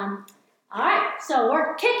All right, so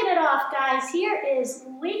we're kicking it off, guys. Here is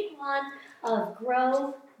week 1 of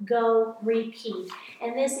Grow, Go, Repeat.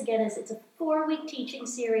 And this, again, it's a 4-week teaching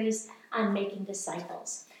series on making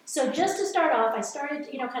disciples. So just to start off, I started,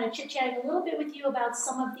 kind of chit-chatting a little bit with you about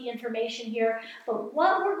some of the information here. But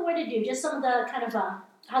what we're going to do, just some of the kind of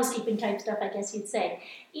housekeeping type stuff, I guess you'd say.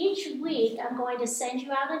 Each week, I'm going to send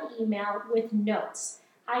you out an email with notes.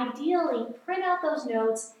 Ideally, print out those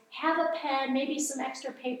notes, have a pen, maybe some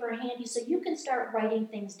extra paper handy so you can start writing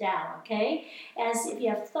things down, okay? As if you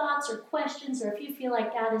have thoughts or questions, or if you feel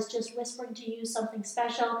like God is just whispering to you something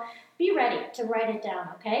special, be ready to write it down,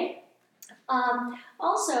 okay?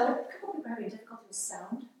 Also, A couple people having difficulty with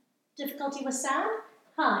sound. Difficulty with sound?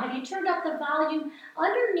 Have you turned up the volume?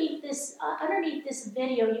 Underneath this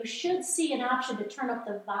video, you should see an option to turn up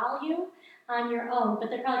the volume on your own, but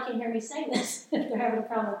they probably can't hear me saying this if they're having a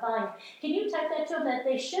problem with volume. Can you type that to them that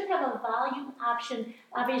they should have a volume option,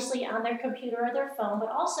 obviously on their computer or their phone, but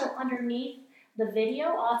also underneath the video,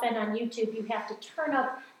 often on YouTube, you have to turn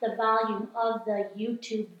up the volume of the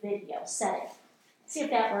YouTube video setting. See if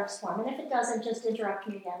that works for them. And if it doesn't, just interrupt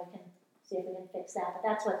me again. We can see if we can fix that. But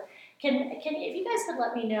that's what, if you guys could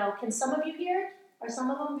let me know, can some of you hear it? Are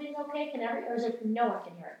some of them being okay? Or is it no one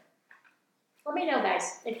can hear it? Let me know,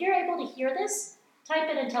 guys. If you're able to hear this, type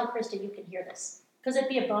it and tell Krista you can hear this. Because it'd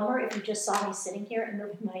be a bummer if you just saw me sitting here and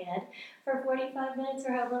moving my head for 45 minutes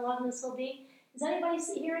or however long this will be. Is anybody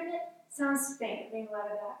hearing it? Sounds faint. I think a lot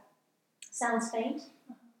of that. Sounds faint?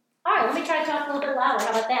 All right, let me try to talk a little bit louder.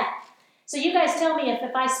 How about that? So you guys tell me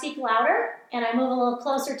if I speak louder and I move a little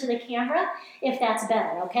closer to the camera, if that's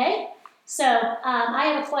better, okay? So I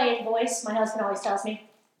have a quiet voice. My husband always tells me,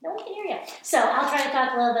 no one can hear you. So I'll try to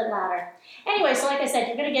talk a little bit louder. Anyway, so like I said,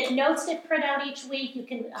 you're going to get notes to print out each week. You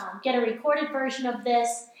can get a recorded version of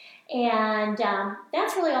this. And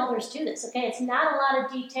that's really all there is to this, okay? It's not a lot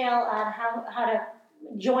of detail on how to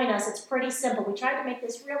join us. It's pretty simple. We tried to make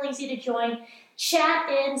this real easy to join. Chat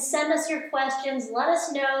in, send us your questions, let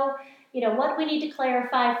us know, what we need to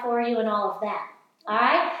clarify for you and all of that. All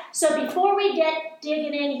right? So before we get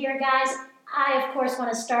digging in here, guys, I, of course,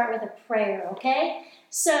 want to start with a prayer, okay?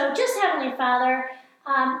 So just Heavenly Father,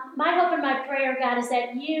 my hope and my prayer, God, is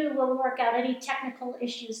that you will work out any technical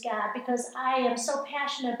issues, God, because I am so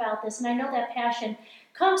passionate about this, and I know that passion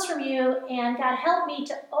comes from you, and God, help me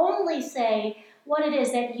to only say what it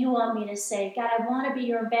is that you want me to say. God, I want to be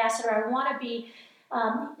your ambassador. I want to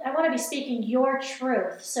be speaking your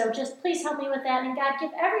truth. So just please help me with that, and God,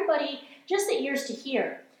 give everybody just the ears to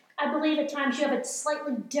hear. I believe at times you have a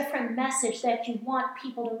slightly different message that you want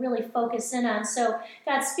people to really focus in on. So,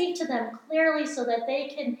 God, speak to them clearly so that they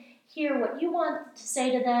can hear what you want to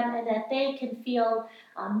say to them and that they can feel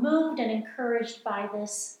moved and encouraged by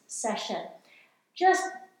this session. Just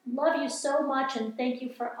love you so much and thank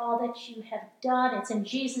you for all that you have done. It's in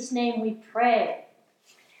Jesus' name we pray.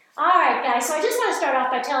 All right, guys, so I just want to start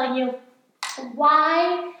off by telling you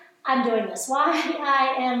why I'm doing this, why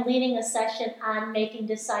I am leading a session on making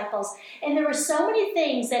disciples. And there were so many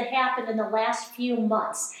things that happened in the last few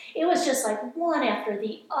months. It was just like one after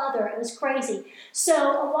the other. It was crazy. So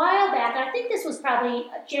a while back, I think this was probably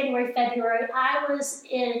January, February, I was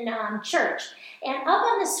in church. And up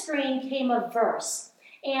on the screen came a verse.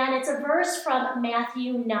 And it's a verse from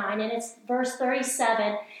Matthew 9, and it's verse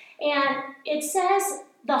 37. And it says,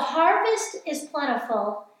 "The harvest is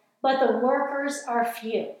plentiful, but the workers are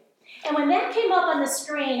few." And when that came up on the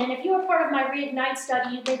screen, and if you were part of my Reignite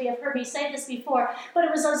study, you maybe have heard me say this before, but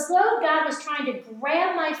it was as though God was trying to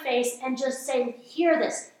grab my face and just say, hear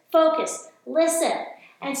this, focus, listen.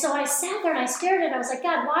 And so I sat there and I stared at it, and I was like,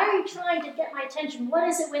 God, why are you trying to get my attention? What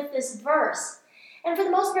is it with this verse? And for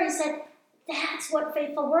the most part, he said, that's what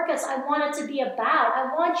faithful workers I want it to be about.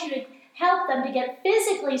 I want you to help them to get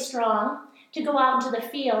physically strong, to go out into the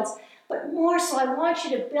fields, but more so, I want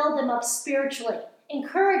you to build them up spiritually.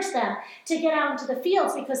 Encourage them to get out into the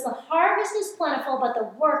fields because the harvest is plentiful, but the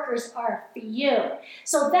workers are few.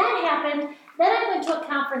 So that happened. Then I went to a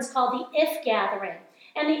conference called the IF Gathering.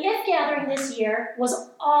 And the IF Gathering this year was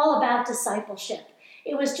all about discipleship.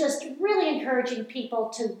 It was just really encouraging people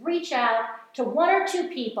to reach out to 1 or 2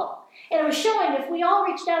 people. And it was showing if we all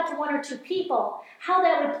reached out to 1 or 2 people, how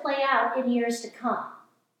that would play out in years to come.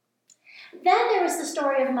 Then there was the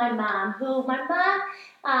story of my mom,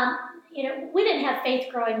 we didn't have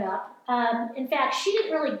faith growing up. In fact, she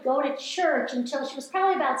didn't really go to church until she was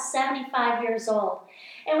probably about 75 years old.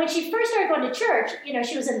 And when she first started going to church,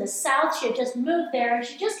 she was in the South. She had just moved there, and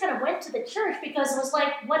she just kind of went to the church because it was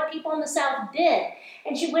like what people in the South did.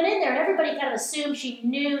 And she went in there, and everybody kind of assumed she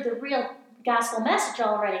knew the real gospel message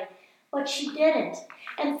already. but she didn't.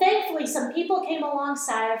 And thankfully, some people came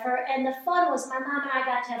alongside of her, and the fun was my mom and I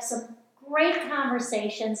got to have some great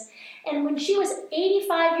conversations. And when she was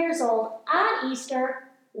 85 years old on Easter,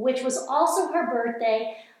 which was also her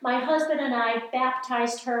birthday, my husband and I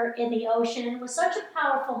baptized her in the ocean. And it was such a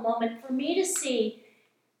powerful moment for me to see,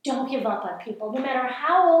 don't give up on people. No matter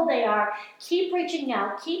how old they are, keep reaching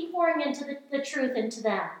out, keep pouring into the truth into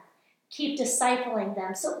them, keep discipling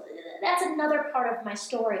them. So that's another part of my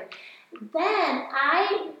story. Then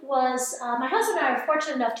my husband and I were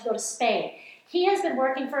fortunate enough to go to Spain. He has been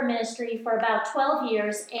working for a ministry for about 12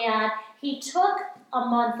 years, and he took a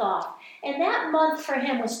month off. And that month for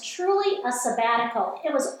him was truly a sabbatical.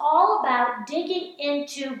 It was all about digging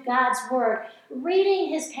into God's Word,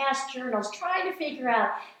 reading his past journals, trying to figure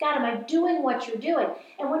out, God, am I doing what you're doing?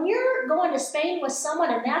 And when you're going to Spain with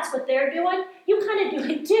someone and that's what they're doing, you kind of do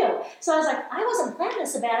it too. So I was like, I wasn't planning a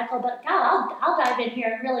sabbatical, but God, I'll dive in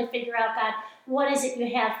here and really figure out, God, what is it you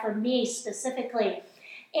have for me specifically?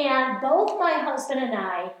 And both my husband and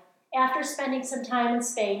I, after spending some time in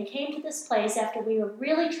Spain, came to this place after we were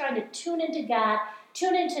really trying to tune into God,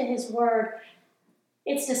 tune into his word.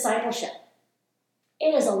 It's discipleship.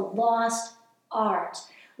 It is a lost art.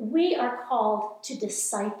 We are called to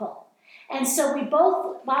disciple. And so we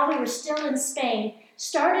both, while we were still in Spain,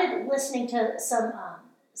 started listening to some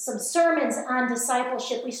sermons on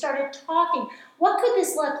discipleship. We started talking. What could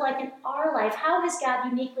this look like in our life? How has God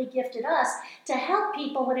uniquely gifted us to help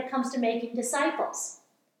people when it comes to making disciples?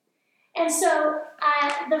 And so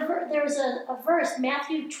there's a verse,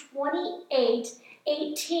 Matthew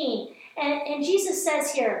 28:18, and Jesus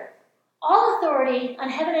says here, all authority on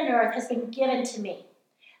heaven and earth has been given to me.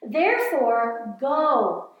 Therefore,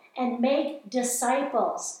 go and make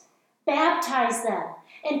disciples, baptize them,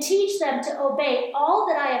 and teach them to obey all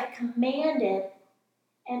that I have commanded,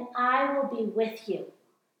 and I will be with you.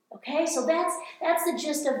 Okay, so that's the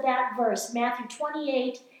gist of that verse, Matthew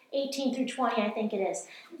 28:18 through 20, I think it is.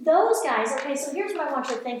 Those guys, okay, so here's what I want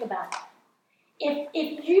you to think about.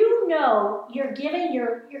 If you know you're giving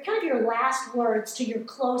your kind of your last words to your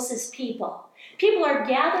closest people, people are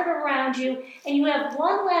gathered around you, and you have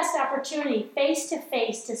one last opportunity face to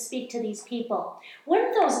face to speak to these people,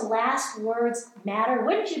 wouldn't those last words matter?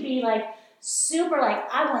 Wouldn't you be like super like,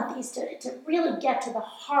 I want these to really get to the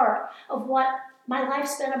heart of what my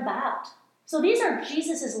life's been about? So these are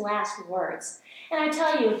Jesus' last words. And I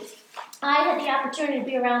tell you, I had the opportunity to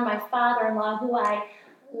be around my father-in-law, who I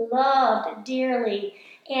loved dearly,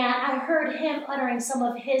 and I heard him uttering some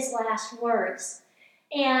of his last words.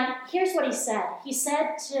 And here's what he said. He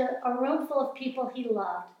said to a room full of people he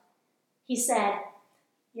loved, he said,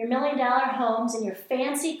 your $1 million homes and your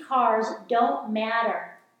fancy cars don't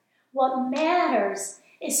matter. What matters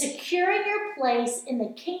is securing your place in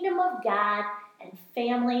the kingdom of God and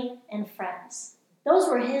family and friends. Those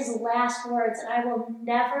were his last words, and I will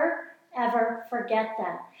never, ever forget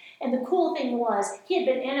them. And the cool thing was, he had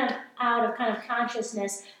been in and out of kind of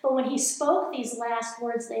consciousness, but when he spoke these last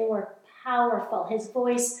words, they were powerful. His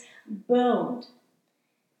voice boomed.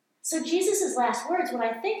 So Jesus' last words, when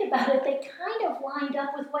I think about it, they kind of lined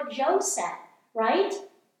up with what Joe said, right?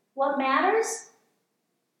 What matters?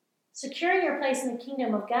 Securing your place in the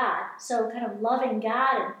kingdom of God. So kind of loving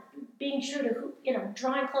God and being true to,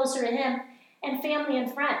 drawing closer to him, and family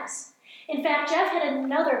and friends. In fact, Jeff had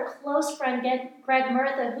another close friend, Greg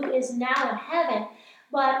Murtha, who is now in heaven.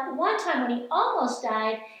 But one time when he almost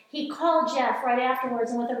died, he called Jeff right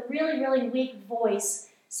afterwards and with a really, really weak voice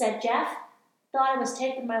said, Jeff, thought I was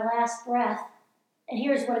taking my last breath. And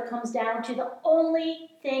here's what it comes down to. The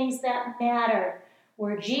only things that mattered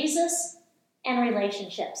were Jesus and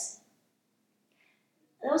relationships.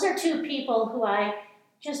 Those are two people who I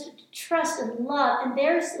just trust and love, and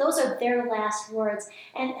those are their last words,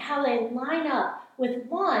 and how they line up with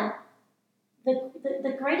one,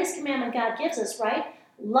 the greatest commandment God gives us, right?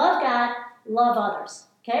 Love God, love others.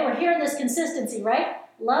 Okay, we're hearing this consistency, right?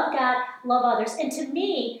 Love God, love others. And to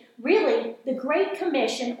me, really, the Great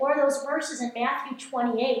Commission, or those verses in Matthew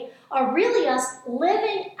 28, are really us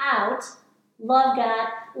living out love God,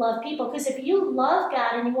 love people. Because if you love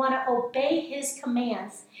God and you want to obey his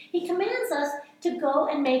commands, he commands us to go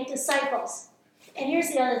and make disciples. And here's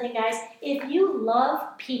the other thing, guys. If you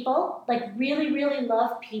love people, like really, really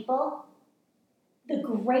love people, the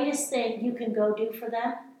greatest thing you can go do for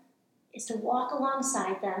them is to walk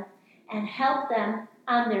alongside them and help them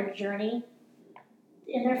on their journey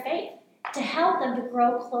in their faith, to help them to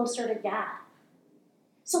grow closer to God.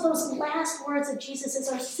 So those last words of Jesus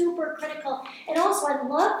are super critical. And also, I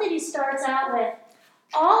love that he starts out with,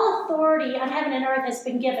 all authority on heaven and earth has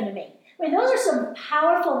been given to me. I mean, those are some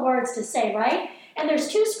powerful words to say, right? And there's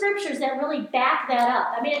two scriptures that really back that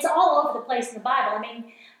up. I mean, it's all over the place in the Bible. I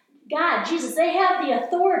mean, God, Jesus, they have the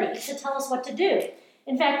authority to tell us what to do.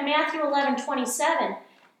 In fact, Matthew 11:27,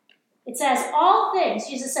 it says, all things,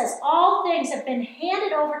 Jesus says, all things have been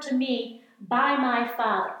handed over to me by my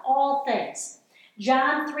Father. All things.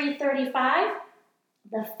 John 3:35,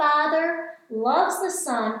 the Father loves the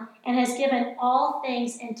Son and has given all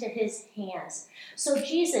things into his hands. So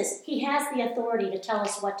Jesus, he has the authority to tell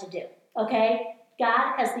us what to do, okay?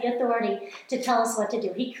 God has the authority to tell us what to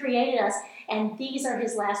do. He created us, and these are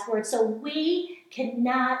his last words. So we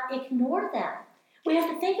cannot ignore them. We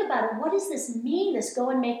have to think about it. What does this mean, this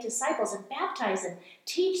go and make disciples and baptize them,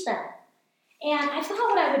 teach them? And I thought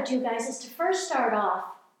what I would do, guys, is to first start off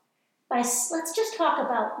by, let's just talk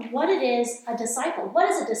about what it is a disciple.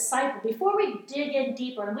 What is a disciple? Before we dig in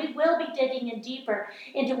deeper, and we will be digging in deeper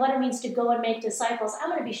into what it means to go and make disciples, I'm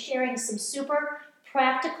going to be sharing some super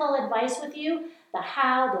practical advice with you. The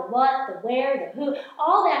how, the what, the where, the who,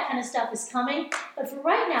 all that kind of stuff is coming. But for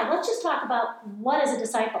right now, let's just talk about what is a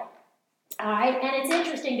disciple. All right, and it's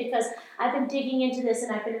interesting because I've been digging into this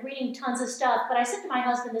and I've been reading tons of stuff, but I said to my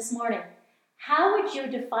husband this morning, how would you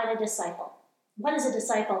define a disciple? What is a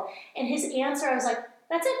disciple? And his answer, I was like,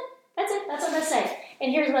 that's it, that's what I'm going to say.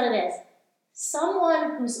 And here's what it is.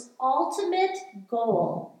 Someone whose ultimate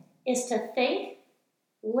goal is to think,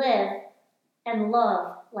 live, and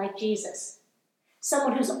love like Jesus.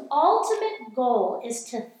 Someone whose ultimate goal is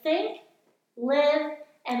to think, live,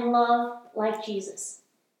 and love like Jesus.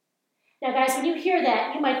 Now, guys, when you hear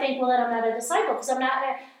that, you might think, well, then I'm not a disciple because I'm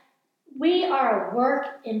not. We are a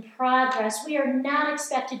work in progress. We are not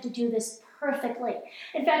expected to do this perfectly.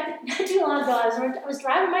 In fact, not too long ago, I was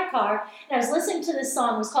driving my car, and I was listening to this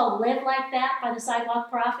song. It was called Live Like That by the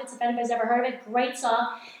Sidewalk Prophets, if anybody's ever heard of it. Great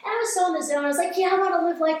song. And I was so in the zone. I was like, yeah, I want to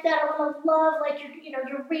live like that. I want to love like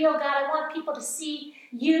you're real, God. I want people to see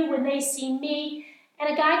you when they see me.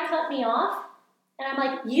 And a guy cut me off, and I'm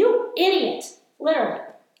like, you idiot, literally.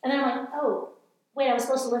 And then I'm like, oh, wait, I was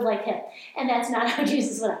supposed to live like him. And that's not how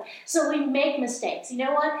Jesus would have. So we make mistakes. You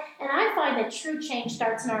know what? And I find that true change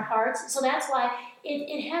starts in our hearts. So that's why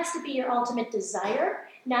it has to be your ultimate desire.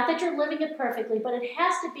 Not that you're living it perfectly, but it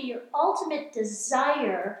has to be your ultimate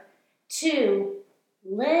desire to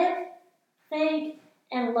live, think,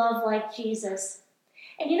 and love like Jesus.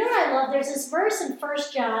 And you know what I love? There's this verse in 1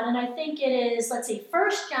 John, and I think it is,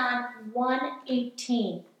 1 John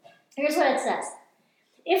 1:18. Here's what it says.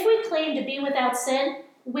 If we claim to be without sin,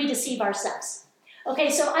 we deceive ourselves.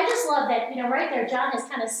 Okay, so I just love that, right there, John has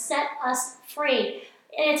kind of set us free.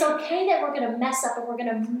 And it's okay that we're going to mess up and we're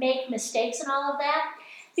going to make mistakes and all of that,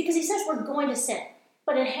 because he says we're going to sin.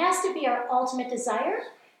 But it has to be our ultimate desire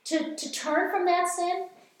to turn from that sin,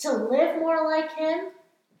 to live more like him,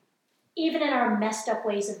 even in our messed up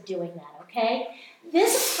ways of doing that, okay?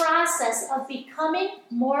 This process of becoming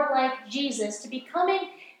more like Jesus, to becoming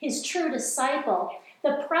his true disciple,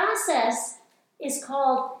 the process is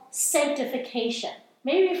called sanctification.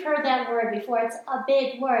 Maybe you've heard that word before. It's a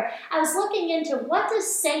big word. I was looking into what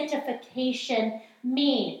does sanctification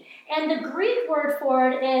mean. And the Greek word for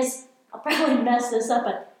it is, I'll probably mess this up,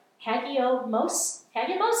 but hagios.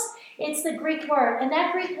 It's the Greek word. And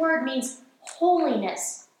that Greek word means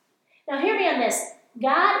holiness. Now hear me on this.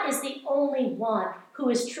 God is the only one who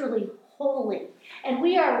is truly holy. And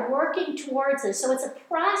we are working towards this. So it's a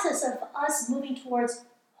process of us moving towards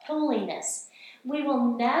holiness. We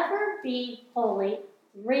will never be holy,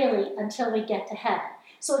 really, until we get to heaven.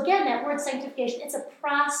 So again, that word sanctification, it's a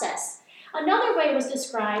process. Another way it was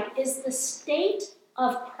described is the state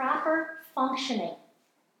of proper functioning.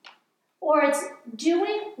 Or it's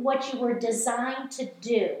doing what you were designed to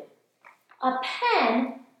do. A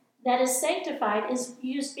pen that is sanctified is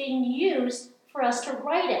being used for us to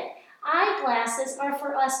write it. Eyeglasses are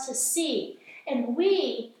for us to see, and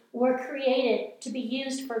we were created to be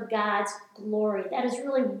used for God's glory. That is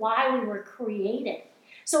really why we were created.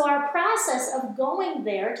 So our process of going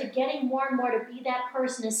there to getting more and more to be that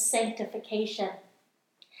person is sanctification.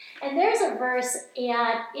 And there's a verse,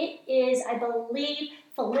 and it is, I believe,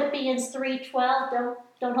 Philippians 3:12.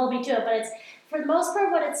 Don't hold me to it, but it's, for the most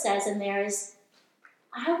part, what it says in there is,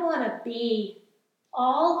 I want to be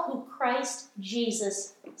all who Christ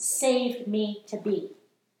Jesus saved me to be.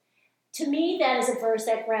 To me, that is a verse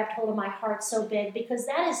that grabbed hold of my heart so big, because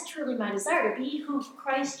that is truly my desire, to be who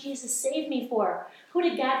Christ Jesus saved me for. Who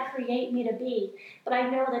did God create me to be? But I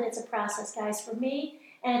know that it's a process, guys, for me,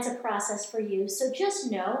 and it's a process for you. So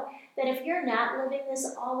just know that if you're not living this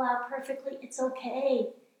all out perfectly, it's okay.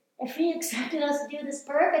 If he expected us to do this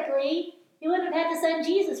perfectly, he wouldn't have had to send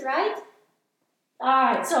Jesus, right? All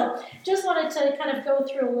right, so just wanted to kind of go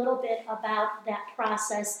through a little bit about that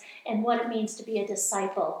process and what it means to be a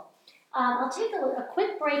disciple. I'll take a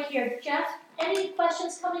quick break here. Jeff, any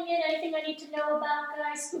questions coming in? Anything I need to know about,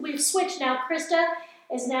 guys? We've switched now. Krista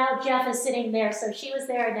is now, Jeff is sitting there. So she was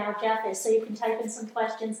there and now Jeff is. So you can type in some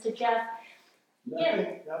questions to Jeff.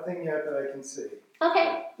 Nothing yet that I can see.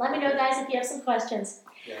 Okay, let me know, guys, if you have some questions.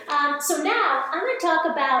 Yeah. So now I'm going to talk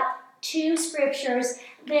about two scriptures.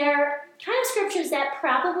 They're kind of scriptures that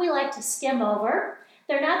probably like to skim over.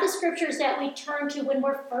 They're not the scriptures that we turn to when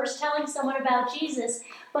we're first telling someone about Jesus,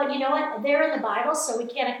 but you know what? They're in the Bible, so we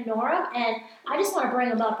can't ignore them, and I just want to bring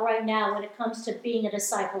them up right now when it comes to being a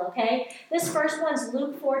disciple, okay? This first one's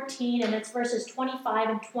Luke 14, and it's verses 25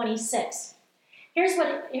 and 26. Here's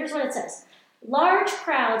what it says. Large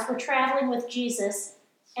crowds were traveling with Jesus,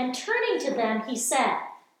 and turning to them, he said,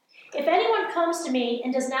 "If anyone comes to me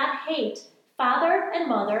and does not hate father and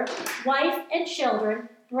mother, wife and children,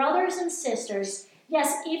 brothers and sisters,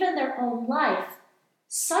 yes, even their own life,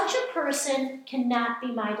 such a person cannot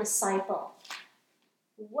be my disciple."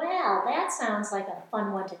 Well, that sounds like a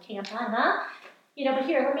fun one to camp on, huh? But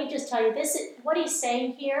here, let me just tell you, this is what he's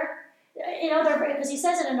saying here. Because he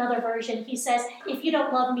says in another version, he says, "If you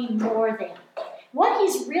don't love me more than." What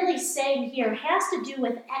he's really saying here has to do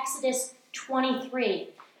with Exodus 23,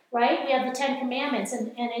 right? We have the Ten Commandments,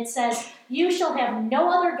 and it says, "You shall have no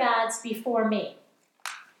other gods before me."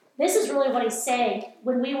 This is really what he's saying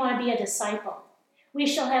when we want to be a disciple. We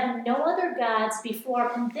shall have no other gods before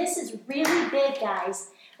him. And this is really big,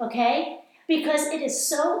 guys, okay? Because it is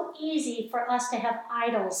so easy for us to have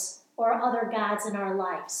idols or other gods in our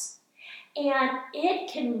lives. And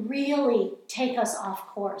it can really take us off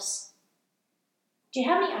course. Do you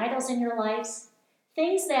have any idols in your lives?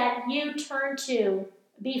 Things that you turn to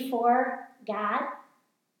before God?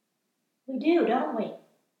 We do, don't we?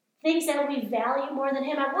 Things that we value more than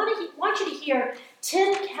him. I want you to hear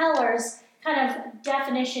Tim Keller's kind of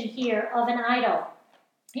definition here of an idol.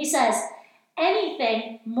 He says,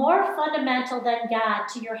 anything more fundamental than God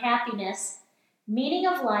to your happiness, meaning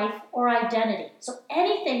of life, or identity. So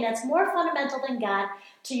anything that's more fundamental than God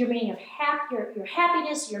to your meaning of your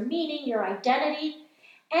happiness, your meaning, your identity,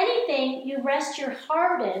 anything you rest your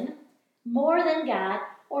heart in more than God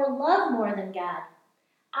or love more than God.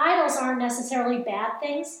 Idols aren't necessarily bad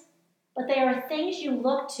things, but they are things you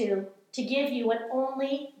look to give you what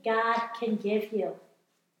only God can give you.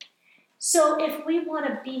 So if we want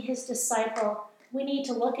to be his disciple, we need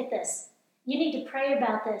to look at this. You need to pray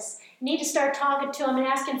about this. You need to start talking to him and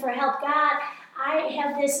asking for help. God, I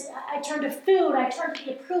have this, I turn to food, I turn to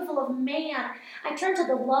the approval of man, I turn to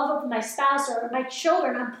the love of my spouse or my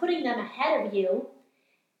children, I'm putting them ahead of you.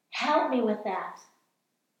 Help me with that.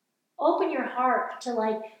 Open your heart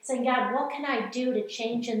to saying, God, what can I do to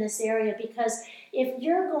change in this area? Because if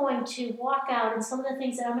you're going to walk out in some of the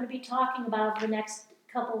things that I'm going to be talking about over the next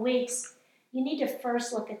couple weeks, you need to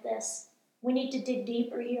first look at this. We need to dig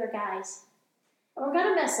deeper here, guys. And we're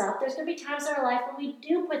going to mess up. There's going to be times in our life when we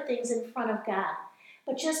do put things in front of God.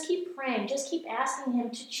 But just keep praying. Just keep asking him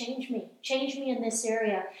to change me. Change me in this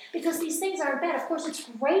area. Because these things aren't bad. Of course, it's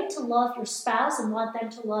great to love your spouse and want them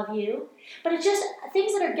to love you. But it's just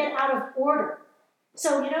things that are get out of order.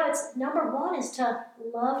 So, it's number one is to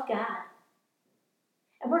love God.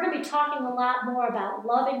 And we're going to be talking a lot more about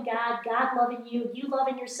loving God, God loving you, you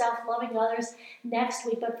loving yourself, loving others next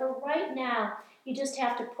week. But for right now, you just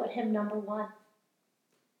have to put him number one.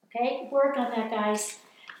 Okay? Work on that, guys.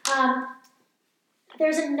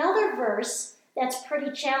 There's another verse that's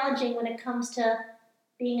pretty challenging when it comes to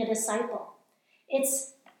being a disciple.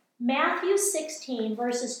 It's Matthew 16,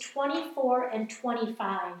 verses 24 and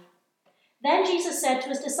 25. Then Jesus said to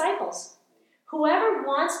his disciples, "Whoever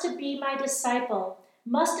wants to be my disciple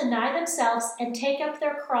must deny themselves and take up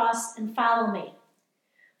their cross and follow me.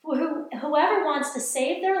 Whoever wants to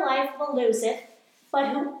save their life will lose it, but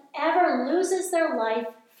whoever loses their life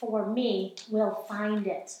for me will find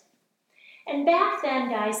it." And back then,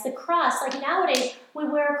 guys, the cross, like nowadays, we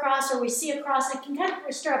wear a cross or we see a cross, it can kind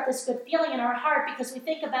of stir up this good feeling in our heart because we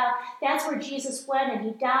think about that's where Jesus went and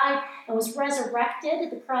he died and was resurrected.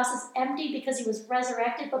 The cross is empty because he was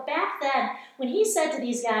resurrected. But back then, when he said to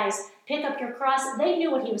these guys, pick up your cross, they knew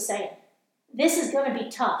what he was saying. This is going to be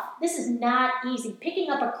tough. This is not easy. Picking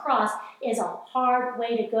up a cross is a hard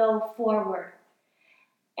way to go forward.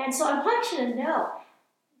 And so I want you to know,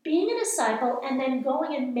 being a disciple and then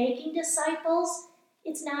going and making disciples,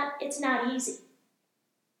 it's not easy.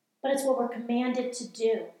 But it's what we're commanded to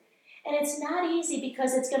do. And it's not easy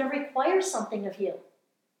because it's going to require something of you.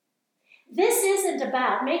 This isn't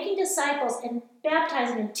about making disciples and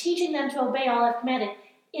baptizing and teaching them to obey all I've commanded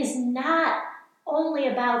is not only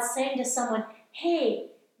about saying to someone, hey,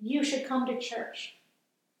 you should come to church,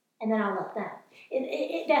 and then I'll let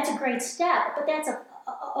them. That's a great step, but that's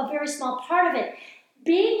a very small part of it.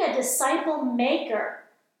 Being a disciple maker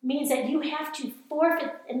means that you have to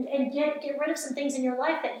forfeit and get rid of some things in your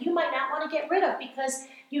life that you might not want to get rid of because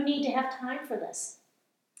you need to have time for this.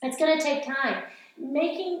 It's going to take time.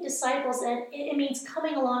 Making disciples, and it means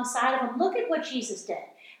coming alongside of them. Look at what Jesus did,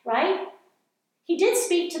 right? He did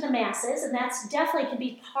speak to the masses, and that's definitely can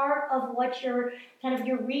be part of what your kind of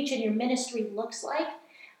your reach and your ministry looks like.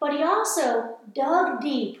 But he also dug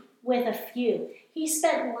deep with a few. He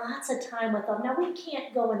spent lots of time with them. Now, we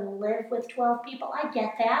can't go and live with 12 people. I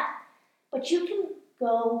get that. But you can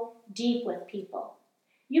go deep with people.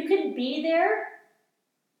 You can be there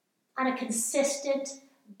on a consistent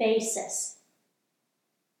basis.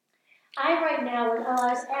 I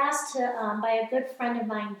was asked to by a good friend of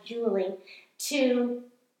mine, Julie, to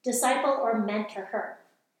disciple or mentor her.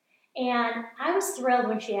 And I was thrilled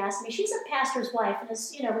when she asked me. She's a pastor's wife, and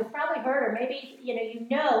as you know, we've probably heard her. Maybe you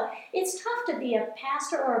know it's tough to be a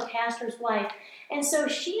pastor or a pastor's wife. And so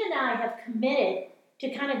she and I have committed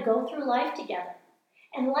to kind of go through life together.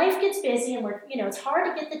 And life gets busy, and it's hard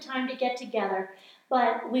to get the time to get together,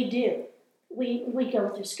 but we do. We go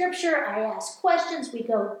through scripture. I ask questions. We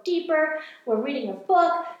go deeper. We're reading a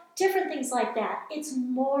book. Different things like that. It's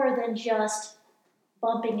more than just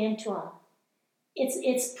bumping into them.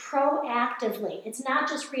 It's proactively. It's not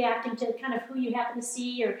just reacting to kind of who you happen to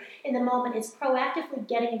see or in the moment. It's proactively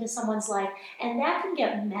getting into someone's life. And that can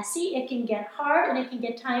get messy, it can get hard, and it can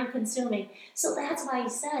get time-consuming. So that's why he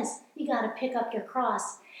says you got to pick up your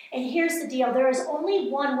cross. And here's the deal. There is only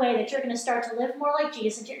one way that you're going to start to live more like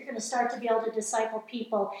Jesus, and you're going to start to be able to disciple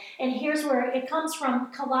people. And here's where it comes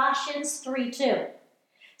from, Colossians 3:2.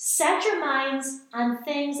 Set your minds on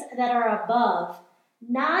things that are above,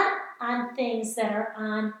 not on things that are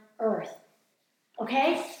on earth.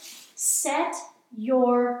 Okay? Set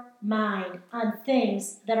your mind on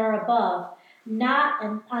things that are above, not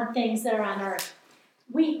on things that are on earth.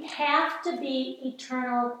 We have to be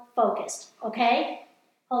eternal focused. Okay?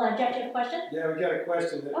 Hold on, Jeff, do you have a question? Yeah, we got a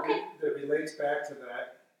question Okay. that relates back to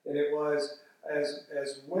that. And it was,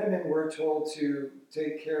 as women, we're told to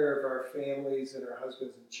take care of our families and our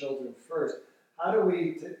husbands and children first. How do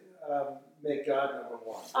we make God number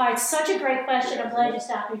one? All right, such a great question. I'm glad you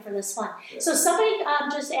stopped me for this one. Yeah. So somebody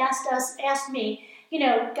just asked me,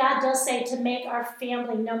 God does say to make our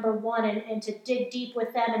family number one and to dig deep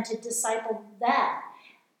with them and to disciple them.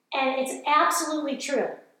 And it's absolutely true,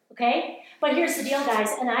 okay? But here's the deal, guys,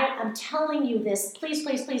 and I'm telling you this. Please,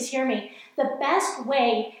 please, please hear me. The best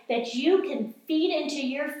way that you can feed into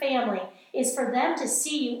your family is for them to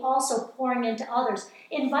see you also pouring into others,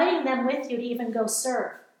 inviting them with you to even go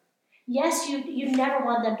serve. Yes, you never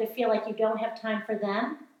want them to feel like you don't have time for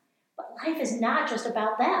them, but life is not just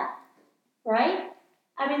about them, right?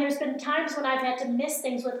 I mean, there's been times when I've had to miss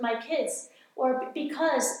things with my kids, or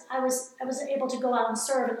because I was able to go out and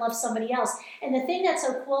serve and love somebody else. And the thing that's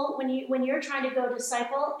so cool when you're trying to go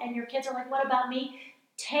disciple and your kids are like, "What about me?"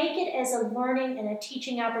 Take it as a learning and a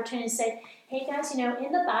teaching opportunity to say, "Hey guys,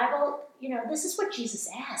 in the Bible, this is what Jesus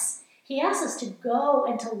asks. He asks us to go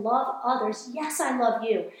and to love others. Yes, I love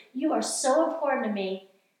you. You are so important to me,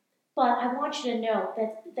 but I want you to know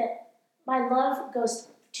that my love goes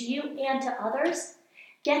to you and to others.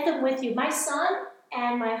 Get them with you." My son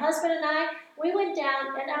and my husband and I, we went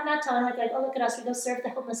down, and I'm not telling like, oh, look at us, we go serve the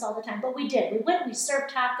homeless all the time, but we did. We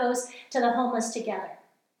served tacos to the homeless together.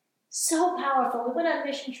 So powerful. We went on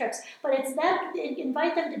mission trips, but it's them.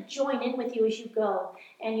 Invite them to join in with you as you go,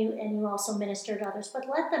 and you also minister to others. But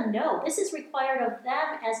let them know this is required of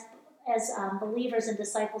them as believers and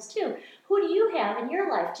disciples too. Who do you have in your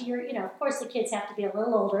life? Of course the kids have to be a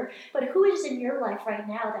little older, but who is in your life right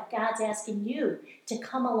now that God's asking you to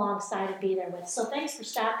come alongside and be there with? So thanks for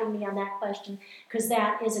stopping me on that question, because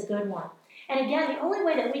that is a good one. And again, the only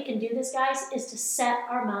way that we can do this, guys, is to set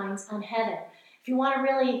our minds on heaven. If you want to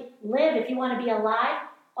really live, if you want to be alive,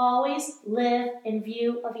 always live in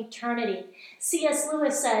view of eternity. C.S.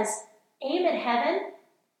 Lewis says, aim at heaven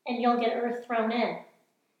and you'll get earth thrown in.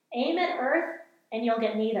 Aim at earth and you'll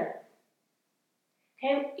get neither.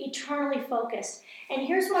 Okay, eternally focused. And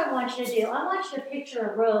here's what I want you to do. I want you to picture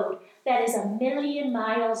a road that is 1,000,000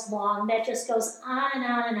 miles long that just goes on and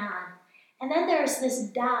on and on. And then there's this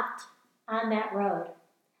dot on that road.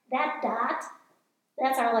 That dot,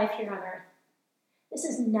 that's our life here on earth. This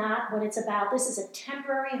is not what it's about. This is a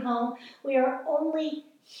temporary home. We are only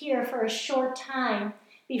here for a short time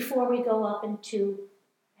before we go up into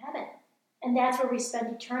heaven. And And that's where we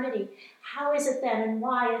spend eternity. How is it then and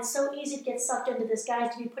why? It's so easy to get sucked into this,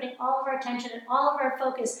 guys, to be putting all of our attention and all of our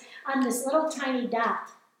focus on this little tiny dot.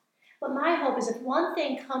 But my hope is if one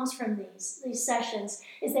thing comes from these sessions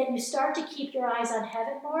is that you start to keep your eyes on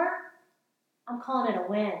heaven more, I'm calling it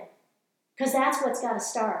a win. Because that's what's got to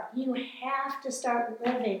start. You have to start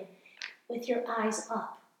living with your eyes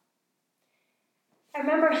up. I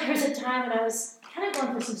remember there was a time when I was kind of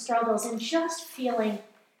going through some struggles and just feeling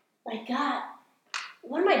like, God,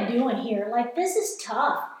 what am I doing here? Like, this is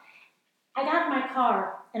tough. I got in my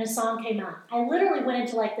car and a song came on. I literally went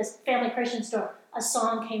into like this family Christian store. A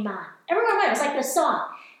song came on. Everywhere I went, it was like this song.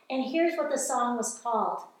 And here's what the song was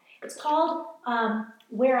called. It's called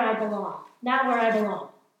Where I Belong. Not Where I Belong.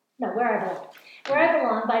 No, Where I Belong. Where I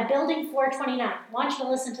Belong by Building 429. I want you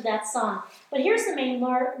to listen to that song. But here's the main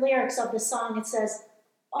lyrics of the song. It says,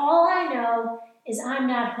 all I know is I'm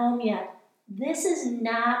not home yet. This is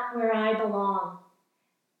not where I belong.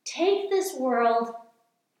 Take this world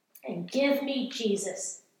and give me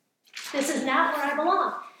Jesus. This is not where I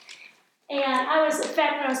belong. And I was, in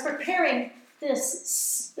fact, when I was preparing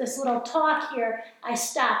this little talk here, I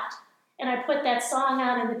stopped and I put that song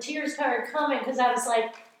on and the tears started coming because I was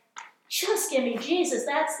like, just give me Jesus.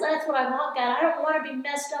 That's what I want, God. I don't want to be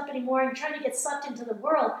messed up anymore and trying to get sucked into the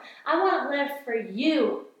world. I want to live for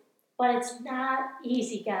you. But it's not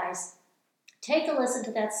easy, guys. Take a listen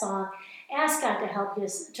to that song. Ask God to help you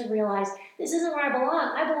to realize this isn't where I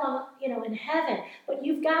belong. I belong, in heaven. But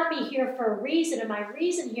you've got me here for a reason, and my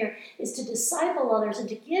reason here is to disciple others and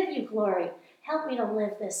to give you glory. Help me to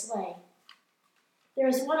live this way.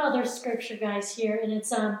 There's one other scripture, guys, here, and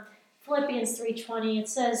it's Philippians 3:20. It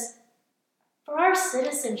says, for our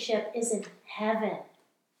citizenship is in heaven.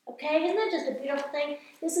 Okay, isn't that just a beautiful thing?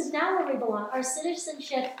 This is not where we belong. Our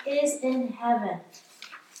citizenship is in heaven.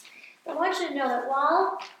 I want you to know that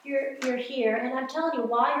while you're here, and I'm telling you,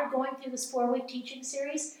 while you're going through this 4-week teaching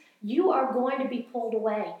series, you are going to be pulled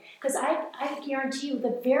away. Because I guarantee you,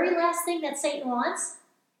 the very last thing that Satan wants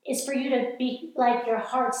is for you to be like your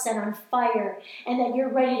heart set on fire and that you're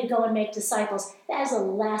ready to go and make disciples. That is the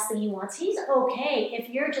last thing he wants. He's okay if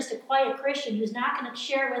you're just a quiet Christian who's not going to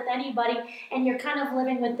share it with anybody and you're kind of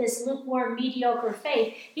living with this lukewarm, mediocre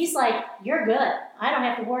faith. He's like, you're good. I don't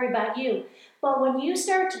have to worry about you. But when you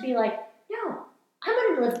start to be like, no, I'm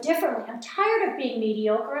going to live differently. I'm tired of being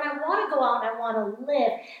mediocre and I want to go out and I want to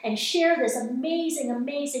live and share this amazing,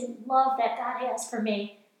 amazing love that God has for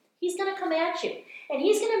me. He's going to come at you. And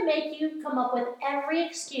he's going to make you come up with every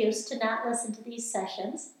excuse to not listen to these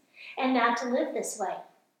sessions and not to live this way.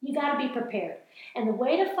 You got to be prepared. And the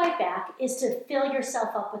way to fight back is to fill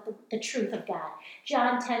yourself up with the truth of God.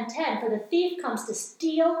 John 10:10, for the thief comes to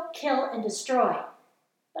steal, kill, and destroy.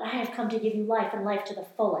 But I have come to give you life and life to the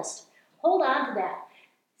fullest. Hold on to that.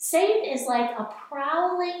 Satan is like a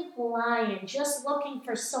prowling lion just looking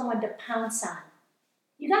for someone to pounce on.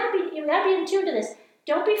 You got to be in tune to this.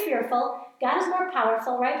 Don't be fearful. God is more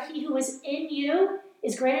powerful, right? He who is in you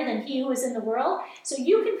is greater than he who is in the world. So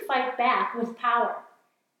you can fight back with power.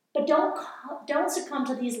 But don't succumb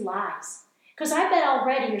to these lies. Because I bet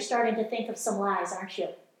already you're starting to think of some lies, aren't you?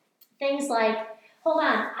 Things like, hold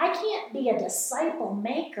on, I can't be a disciple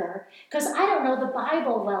maker because I don't know the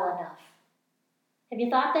Bible well enough. Have you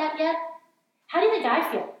thought that yet? How do you think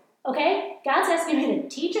I feel? Okay, God's asking me to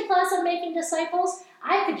teach a class on making disciples.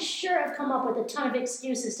 I could sure have come up with a ton of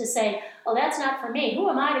excuses to say, oh, that's not for me. Who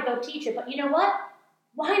am I to go teach it? But you know what?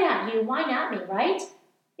 Why not you? Why not me, right?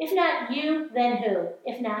 If not you, then who?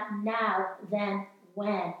 If not now, then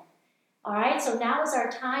when? All right, so now is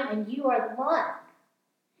our time, and you are the one.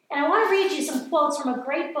 And I want to read you some quotes from a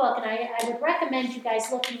great book, and I would recommend you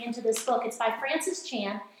guys looking into this book. It's by Francis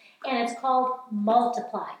Chan, and it's called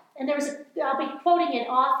Multiply. And I'll be quoting it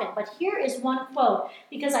often, but here is one quote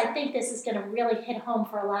because I think this is going to really hit home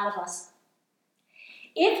for a lot of us.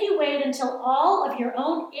 If you wait until all of your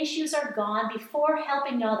own issues are gone before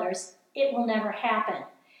helping others, it will never happen.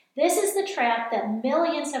 This is the trap that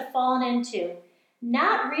millions have fallen into,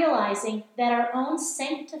 not realizing that our own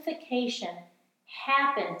sanctification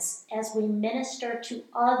happens as we minister to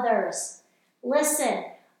others. Listen.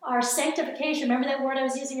 Our sanctification, remember that word I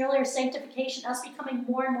was using earlier, sanctification, us becoming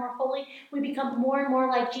more and more holy, we become more and more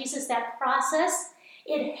like Jesus, that process,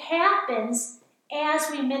 it happens as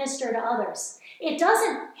we minister to others. It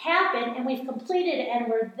doesn't happen and we've completed it and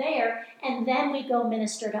we're there and then we go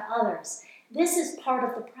minister to others. This is part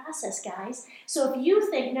of the process, guys. So if you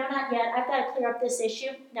think, no, not yet, I've got to clear up this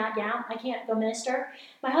issue, not now, I can't go minister.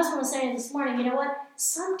 My husband was saying this morning, you know what?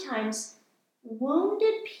 Sometimes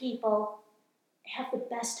wounded people have the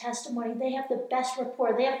best testimony. They have the best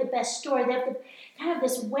rapport. They have the best story. They have the kind of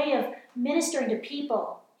this way of ministering to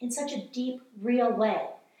people in such a deep, real way.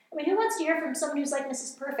 I mean, who wants to hear from someone who's like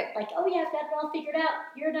Mrs. Perfect? Like, oh yeah, I've got it all figured out.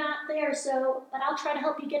 You're not there, but I'll try to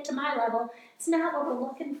help you get to my level. It's not what we're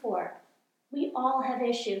looking for. We all have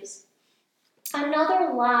issues.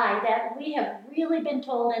 Another lie that we have really been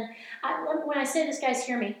told, and when I say this, guys,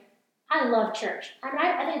 hear me. I love church. I think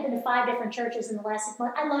I've been to 5 different churches in the last 6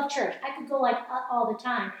 months. I love church. I could go like all the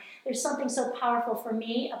time. There's something so powerful for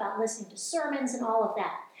me about listening to sermons and all of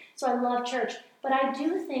that. So I love church. But I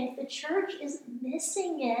do think the church is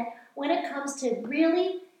missing it when it comes to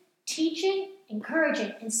really teaching,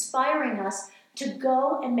 encouraging, inspiring us to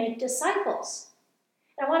go and make disciples.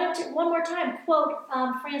 I wanted to, one more time, quote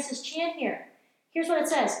Francis Chan here. Here's what it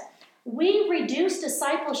says. We reduce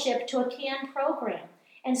discipleship to a canned program.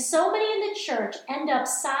 And so many in the church end up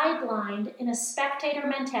sidelined in a spectator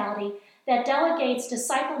mentality that delegates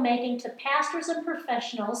disciple making to pastors and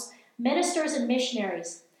professionals, ministers and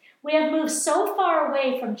missionaries. We have moved so far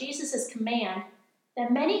away from Jesus' command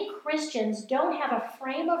that many Christians don't have a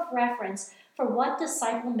frame of reference for what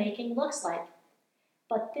disciple making looks like.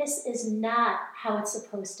 But this is not how it's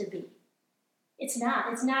supposed to be. It's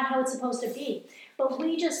not. It's not how it's supposed to be. But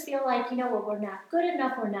we just feel like, we're not good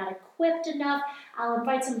enough, we're not equipped enough. I'll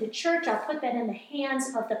invite someone to church, I'll put that in the hands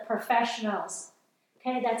of the professionals.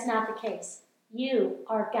 Okay, that's not the case. You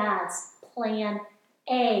are God's plan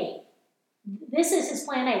A. This is his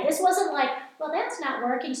plan A. This wasn't like, well, that's not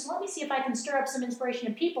working, so let me see if I can stir up some inspiration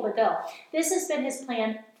in people to go. This has been his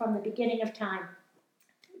plan from the beginning of time.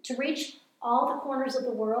 To reach all the corners of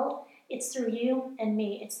the world, it's through you and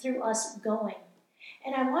me. It's through us going.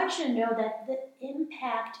 And I want you to know that the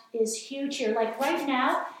impact is huge here. Like right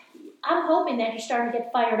now, I'm hoping that you're starting to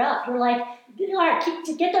get fired up. You're like, all right,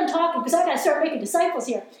 get done talking because I've got to start making disciples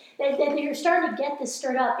here. That you're starting to get this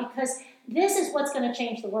stirred up because this is what's going to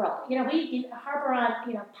change the world. We harbor on,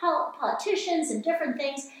 politicians and different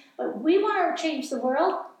things, but we want to change the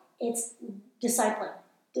world. It's discipling.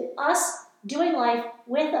 Us doing life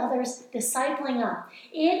with others, discipling them.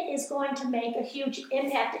 It is going to make a huge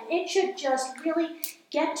impact. It should just really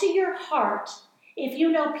get to your heart if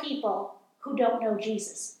you know people who don't know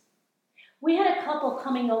Jesus. We had a couple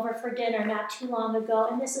coming over for dinner not too long ago,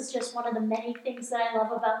 and this is just one of the many things that I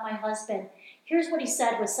love about my husband. Here's what he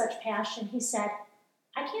said with such passion. He said,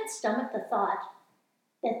 I can't stomach the thought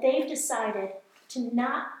that they've decided to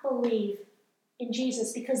not believe in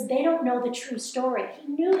Jesus because they don't know the true story.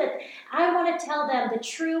 He knew that I want to tell them the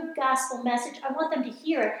true gospel message. I want them to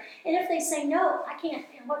hear it. And if they say, no, I can't,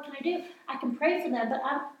 what can I do? I can pray for them, but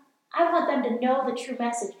I want them to know the true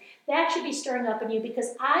message. That should be stirring up in you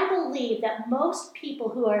because I believe that most people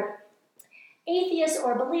who are atheists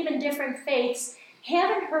or believe in different faiths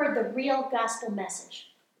haven't heard the real gospel message.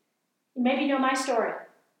 Maybe you know my story.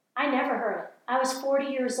 I never heard it. I was 40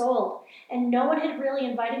 years old, and no one had really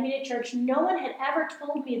invited me to church. No one had ever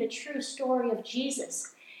told me the true story of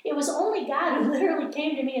Jesus. It was only God who literally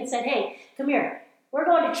came to me and said, hey, come here. We're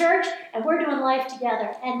going to church, and we're doing life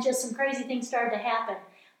together. And just some crazy things started to happen.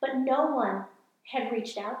 But no one had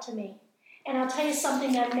reached out to me. And I'll tell you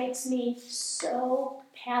something that makes me so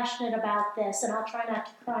passionate about this, and I'll try not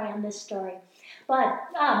to cry on this story. But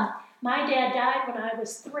my dad died when I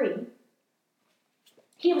was 3.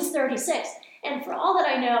 He was 36. And for all that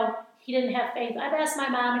I know, he didn't have faith. I've asked my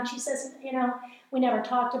mom, and she says, we never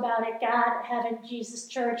talked about it. God, heaven, Jesus,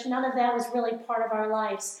 church, none of that was really part of our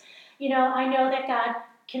lives. I know that God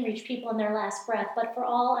can reach people in their last breath, but for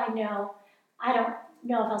all I know, I don't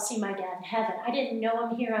know if I'll see my dad in heaven. I didn't know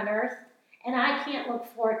him here on earth, and I can't look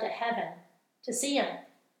forward to heaven to see him.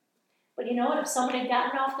 But you know what? If someone had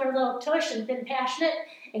gotten off their little tush and been passionate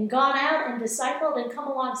and gone out and discipled and come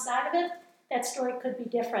alongside of it, that story could be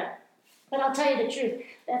different. But I'll tell you the truth,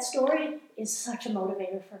 that story is such a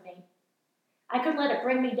motivator for me. I could let it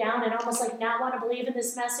bring me down and almost like not want to believe in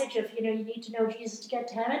this message of, you need to know Jesus to get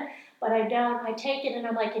to heaven, but I don't. I take it and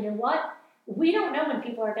I'm like, you know what? We don't know when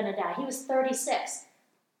people are going to die. He was 36.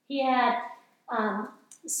 He had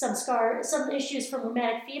some issues from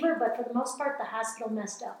rheumatic fever, but for the most part, the hospital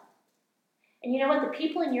messed up. And you know what? The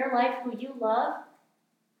people in your life who you love,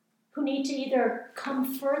 who need to either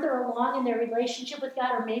come further along in their relationship with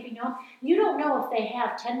God or maybe not, you don't know if they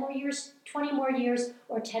have 10 more years, 20 more years,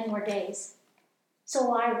 or 10 more days. So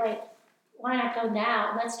why wait? Why not go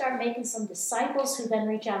now? Let's start making some disciples who then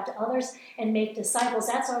reach out to others and make disciples.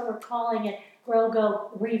 That's why we're calling it Grow,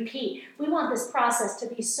 Go, Repeat. We want this process to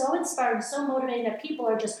be so inspiring, so motivating that people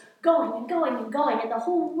are just going and going and going, and the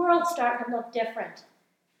whole world's starting to look different.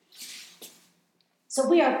 So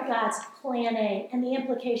we are God's plan A, and the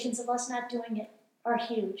implications of us not doing it are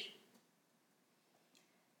huge.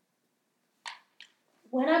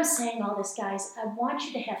 When I'm saying all this, guys, I want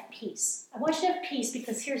you to have peace. I want you to have peace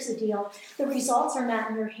because here's the deal. The results are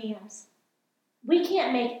not in your hands. We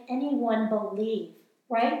can't make anyone believe,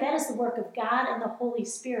 right? That is the work of God and the Holy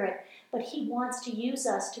Spirit. But he wants to use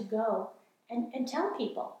us to go and tell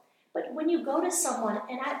people. But when you go to someone,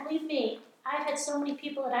 and believe me, I've had so many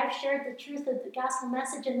people that I've shared the truth of the gospel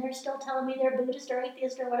message, and they're still telling me they're Buddhist or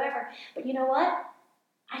atheist or whatever. But you know what?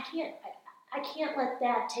 I can't let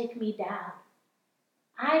that take me down.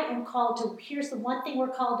 I am called to, here's the one thing we're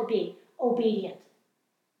called to be, obedient.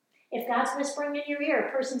 If God's whispering in your ear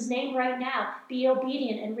a person's name right now, be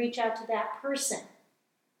obedient and reach out to that person.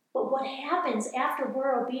 But what happens after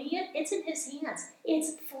we're obedient, it's in his hands.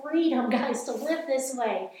 It's freedom, guys, to live this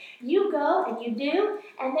way. You go and you do,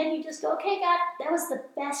 and then you just go, okay, God, that was the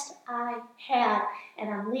best I had, and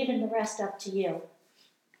I'm leaving the rest up to you.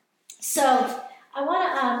 So I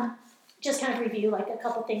want to just kind of review like a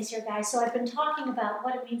couple things here, guys. So I've been talking about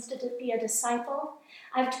what it means to be a disciple.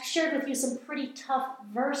 I've shared with you some pretty tough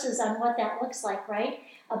verses on what that looks like, right?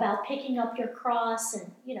 About picking up your cross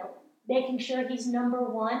and, making sure he's number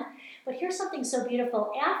one. But here's something so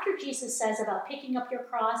beautiful. After Jesus says about picking up your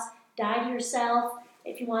cross, die to yourself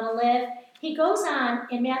if you want to live, he goes on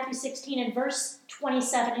in Matthew 16 and verse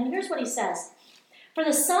 27, and here's what he says. For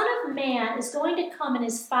the Son of Man is going to come in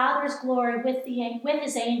his Father's glory with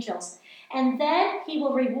his angels, and then he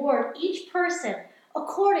will reward each person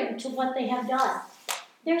according to what they have done.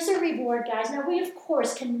 There's a reward, guys. Now, we, of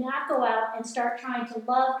course, cannot go out and start trying to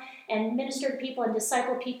love and minister to people and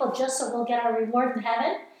disciple people just so we'll get our reward in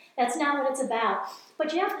heaven. That's not what it's about.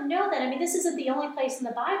 But you have to know that, this isn't the only place in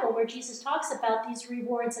the Bible where Jesus talks about these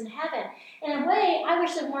rewards in heaven. In a way, I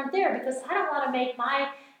wish they weren't there because I don't want to make my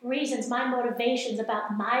reasons, my motivations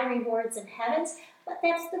about my rewards in heavens, but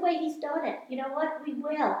that's the way he's done it. You know what? We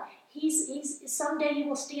will. He's someday you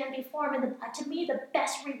will stand before him, and to me, the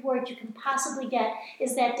best reward you can possibly get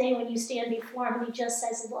is that day when you stand before him and he just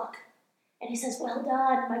says, look. And he says, well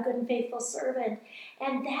done, my good and faithful servant.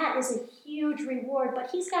 And that is a huge reward. But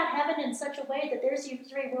he's got heaven in such a way that there's your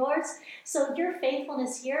rewards. So your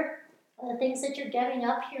faithfulness here, the things that you're giving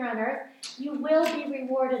up here on earth, you will be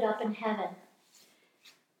rewarded up in heaven.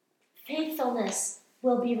 Faithfulness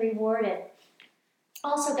will be rewarded.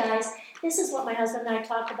 Also, guys, this is what my husband and I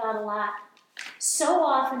talk about a lot. So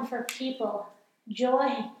often for people,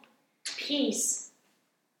 joy, peace,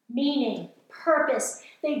 meaning, purpose,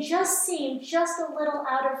 they just seem just a little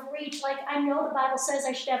out of reach. Like, I know the Bible says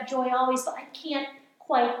I should have joy always, but I can't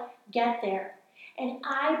quite get there. And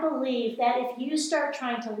I believe that if you start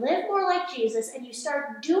trying to live more like Jesus and you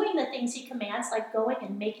start doing the things he commands, like going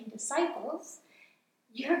and making disciples,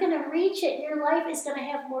 you're going to reach it. Your life is going to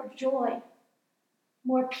have more joy,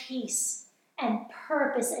 more peace, and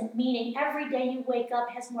purpose and meaning. Every day you wake up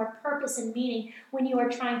has more purpose and meaning when you are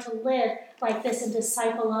trying to live like this and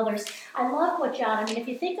disciple others. I love what John, if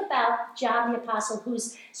you think about John the Apostle,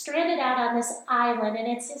 who's stranded out on this island, and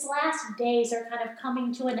it's his last days are kind of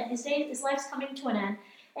coming to an end. His life's coming to an end.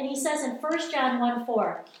 And he says in 1 John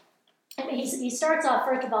 1:4, he starts off,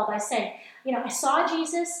 first of all, by saying, I saw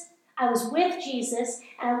Jesus, I was with Jesus,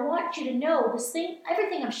 and I want you to know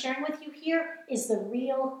everything I'm sharing with you here is the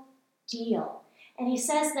real deal. And he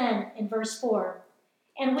says then in verse 4,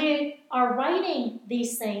 and we are writing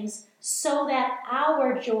these things so that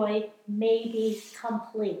our joy may be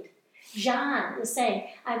complete. John is saying,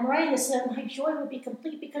 I'm writing this so that my joy will be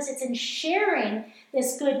complete because it's in sharing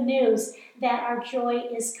this good news that our joy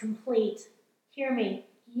is complete. Hear me.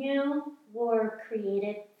 You were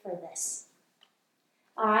created for this.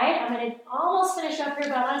 All right, I'm going to almost finish up here,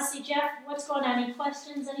 but I want to see, Jeff, what's going on? Any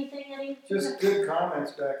questions, anything? Just good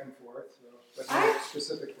comments back and forth, but no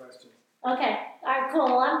specific questions. Okay, all right,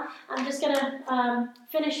 cool. Well, I'm just going to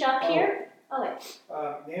finish up here. Oh, wait.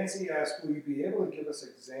 Nancy asked, will you be able to give us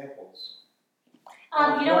examples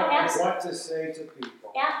what to say to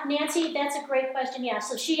people? Nancy, that's a great question, yeah.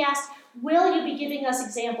 So she asked, will you be giving us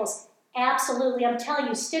examples? Absolutely. I'm telling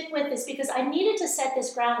you, stick with this because I needed to set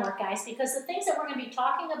this groundwork, guys, because the things that we're going to be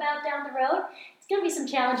talking about down the road, it's going to be some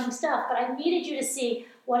challenging stuff, but I needed you to see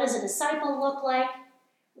what does a disciple look like?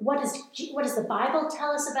 What does the Bible tell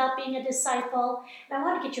us about being a disciple? And I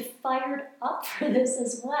want to get you fired up for this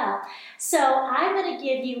as well. So I'm going to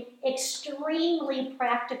give you extremely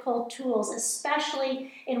practical tools,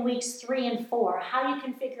 especially in weeks 3 and 4, how you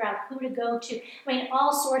can figure out who to go to.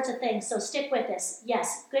 All sorts of things. So stick with this.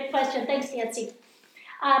 Yes, good question. Thanks, Nancy.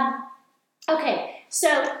 Okay,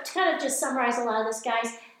 so to kind of just summarize a lot of this,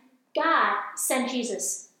 guys, God sent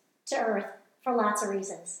Jesus to earth for lots of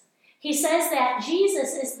reasons. He says that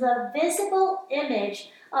Jesus is the visible image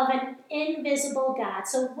of an invisible God.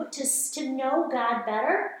 So to know God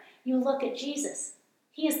better, you look at Jesus.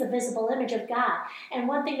 He is the visible image of God. And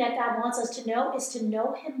one thing that God wants us to know is to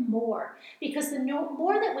know him more. Because the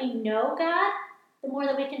more that we know God, the more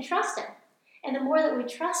that we can trust him. And the more that we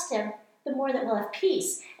trust him, the more that we'll have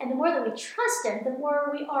peace. And the more that we trust him, the more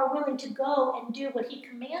we are willing to go and do what he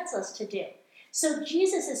commands us to do. So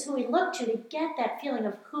Jesus is who we look to get that feeling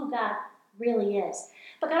of who God really is.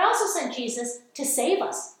 But God also sent Jesus to save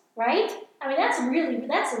us, right? I mean, that's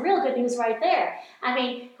the real good news right there. I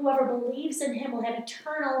mean, whoever believes in him will have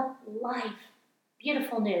eternal life.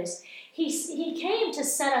 Beautiful news. He came to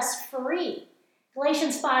set us free.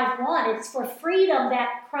 Galatians 5:1, it's for freedom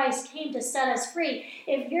that Christ came to set us free.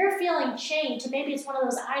 If you're feeling chained to, maybe it's one of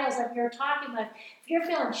those idols that we were talking about, if you're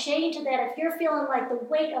feeling chained to that, if you're feeling like the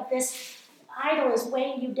weight of this idol is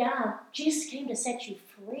weighing you down, Jesus came to set you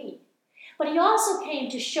free. But he also came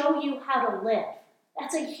to show you how to live.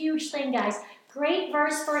 That's a huge thing, guys. Great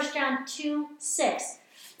verse, 1 John 2:6.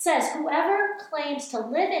 It says, whoever claims to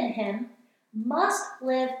live in him must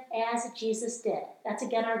live as Jesus did. That's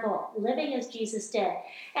again our goal, living as Jesus did.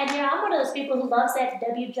 And I'm one of those people who loves that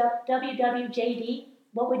WWJD,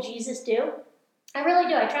 what would Jesus do? I really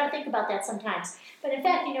do. I try to think about that sometimes. But in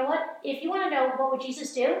fact, you know what? If you want to know what would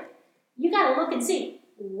Jesus do, you got to look and see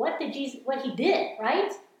what he did,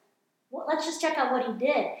 right? Well, let's just check out what he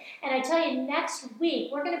did. And I tell you, next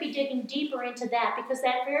week, we're going to be digging deeper into that because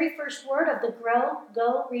that very first word of the grow,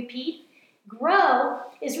 go, repeat, grow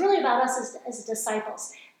is really about us as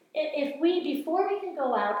disciples. Before we can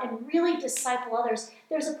go out and really disciple others,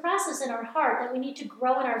 there's a process in our heart that we need to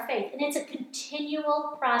grow in our faith. And it's a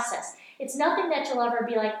continual process. It's nothing that you'll ever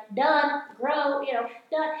be like, done, grow,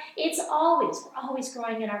 done. We're always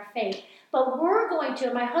growing in our faith. But we're going to,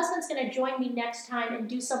 and my husband's going to join me next time and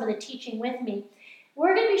do some of the teaching with me.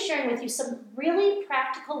 We're going to be sharing with you some really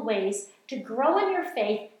practical ways to grow in your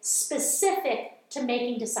faith specific to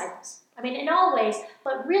making disciples. I mean, in all ways,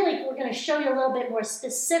 but really we're going to show you a little bit more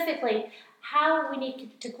specifically how we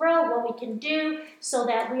need to grow, what we can do so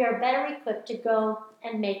that we are better equipped to go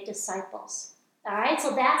and make disciples. All right,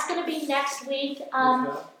 so that's going to be next week.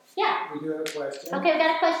 Yeah. We do have a question. Okay, we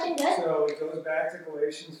got a question. Good. So it goes back to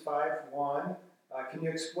Galatians 5:1. Can you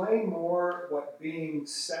explain more what being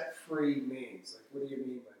set free means? Like, what do you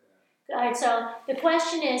mean by that? All right, so the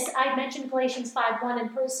question is, I mentioned Galatians 5:1,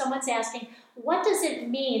 and someone's asking, what does it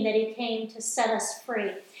mean that he came to set us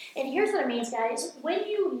free? And here's what it means, guys. When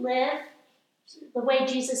you live the way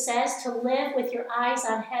Jesus says, to live with your eyes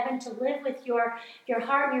on heaven, to live with your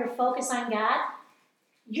heart and your focus on God,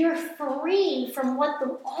 you're free from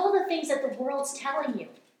all the things that the world's telling you.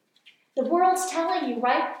 The world's telling you,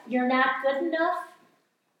 right, you're not good enough.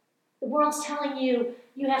 The world's telling you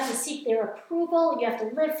you have to seek their approval. You have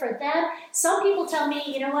to live for them. Some people tell me,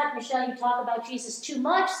 you know what, Michelle, you talk about Jesus too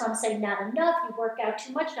much. Some say not enough. You work out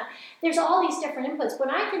too much. Now, there's all these different inputs. But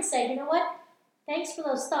I can say, you know what, thanks for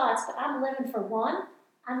those thoughts, but I'm living for one.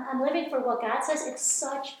 I'm living for what God says. It's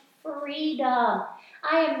such freedom.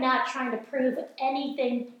 I am not trying to prove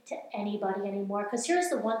anything to anybody anymore. Because here's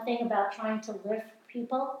the one thing about trying to live for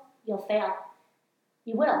people, you'll fail.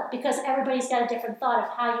 You will, because everybody's got a different thought of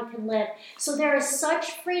how you can live. So there is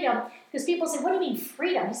such freedom, because people say, what do you mean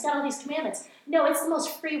freedom? He's got all these commandments. No, it's the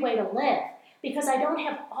most free way to live, because I don't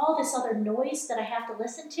have all this other noise that I have to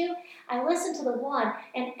listen to. I listen to the one,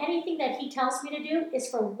 and anything that he tells me to do is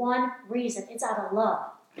for one reason. It's out of love.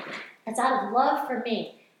 It's out of love for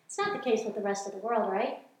me. It's not the case with the rest of the world,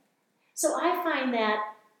 right? So I find that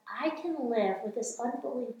I can live with this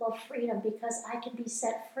unbelievable freedom because I can be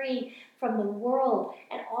set free from the world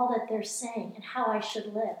and all that they're saying and how I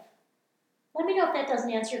should live. Let me know if that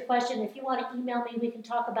doesn't answer your question. If you want to email me, we can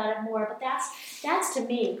talk about it more. But that's to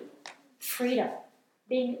me, freedom.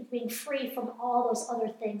 Being free from all those other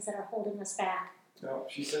things that are holding us back. No,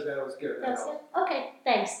 she said that was good. That's good? Okay,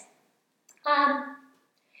 thanks.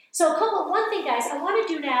 So one thing, guys, I want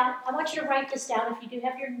to do now, I want you to write this down if you do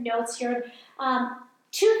have your notes here.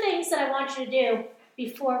 Two things that I want you to do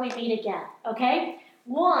before we meet again, okay?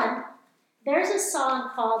 One, there's a song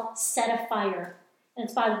called Set Afire, and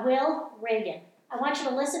it's by Will Reagan. I want you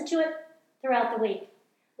to listen to it throughout the week.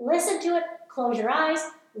 Listen to it, close your eyes,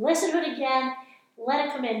 listen to it again, let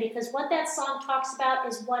it come in, because what that song talks about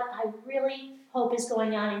is what I really hope is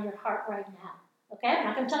going on in your heart right now. Okay, I'm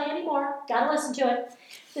not going to tell you anymore. Got to listen to it.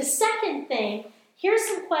 The second thing, here's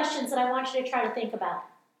some questions that I want you to try to think about.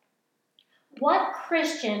 What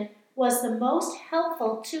Christian was the most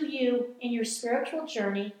helpful to you in your spiritual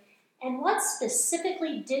journey, and what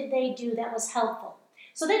specifically did they do that was helpful?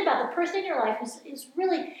 So think about the person in your life who's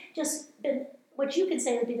really just been what you can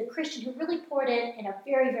say would be the Christian who really poured in a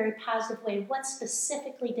very, very positive way. What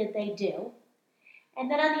specifically did they do? And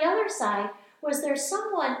then on the other side, was there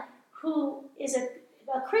someone who is a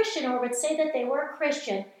Christian or would say that they were a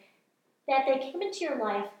Christian, that they came into your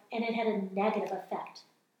life and it had a negative effect?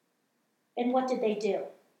 And what did they do?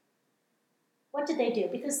 What did they do?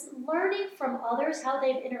 Because learning from others how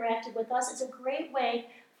they've interacted with us is a great way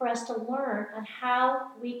for us to learn on how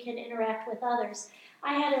we can interact with others.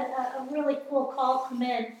 I had a really cool call come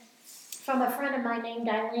in from a friend of mine named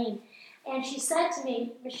Eileen, and she said to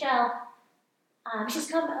me, Michelle,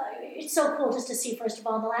 it's so cool just to see, first of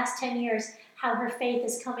all, in the last 10 years, how her faith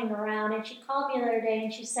is coming around. And she called me the other day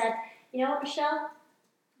and she said, you know what, Michelle?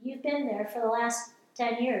 You've been there for the last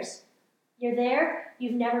 10 years. You're there.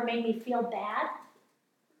 You've never made me feel bad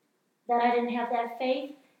that I didn't have that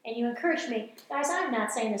faith. And you encouraged me. Guys, I'm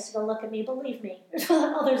not saying this to go look at me. Believe me. There's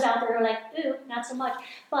others out there who are like, ooh, not so much.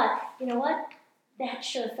 But you know what? That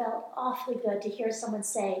sure felt awfully good to hear someone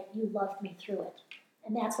say, you loved me through it.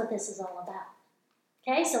 And that's what this is all about.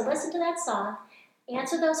 Okay, so listen to that song.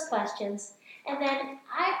 Answer those questions. And then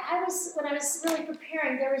when I was really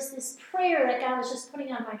preparing, there was this prayer that God was just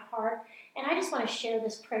putting on my heart. And I just want to share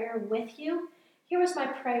this prayer with you. Here was my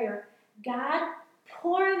prayer. God,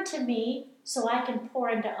 pour into me so I can pour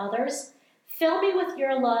into others. Fill me with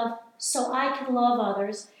your love so I can love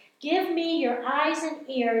others. Give me your eyes and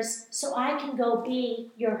ears so I can go be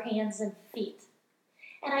your hands and feet.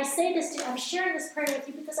 And I say this I'm sharing this prayer with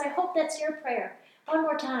you because I hope that's your prayer. One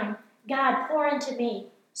more time. God, pour into me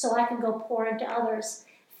so I can go pour into others.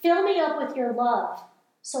 Fill me up with your love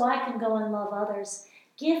so I can go and love others.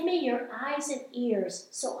 Give me your eyes and ears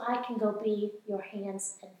so I can go be your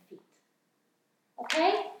hands and feet.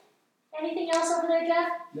 Okay? Anything else over there, Jeff?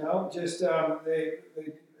 No, just they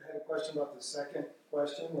had a question about the second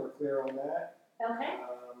question. We're clear on that. Okay.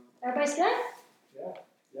 Everybody's good?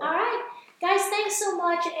 Yeah. All right. Guys, thanks so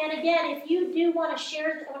much. And again, if you do want to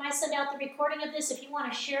share, when I send out the recording of this, if you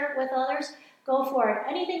want to share it with others, go for it.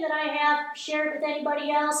 Anything that I have, share it with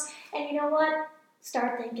anybody else. And you know what?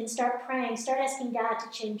 Start thinking, start praying, start asking God to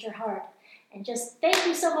change your heart. And just thank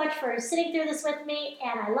you so much for sitting through this with me.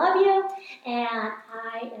 And I love you. And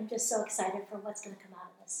I am just so excited for what's going to come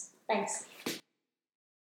out of this. Thanks.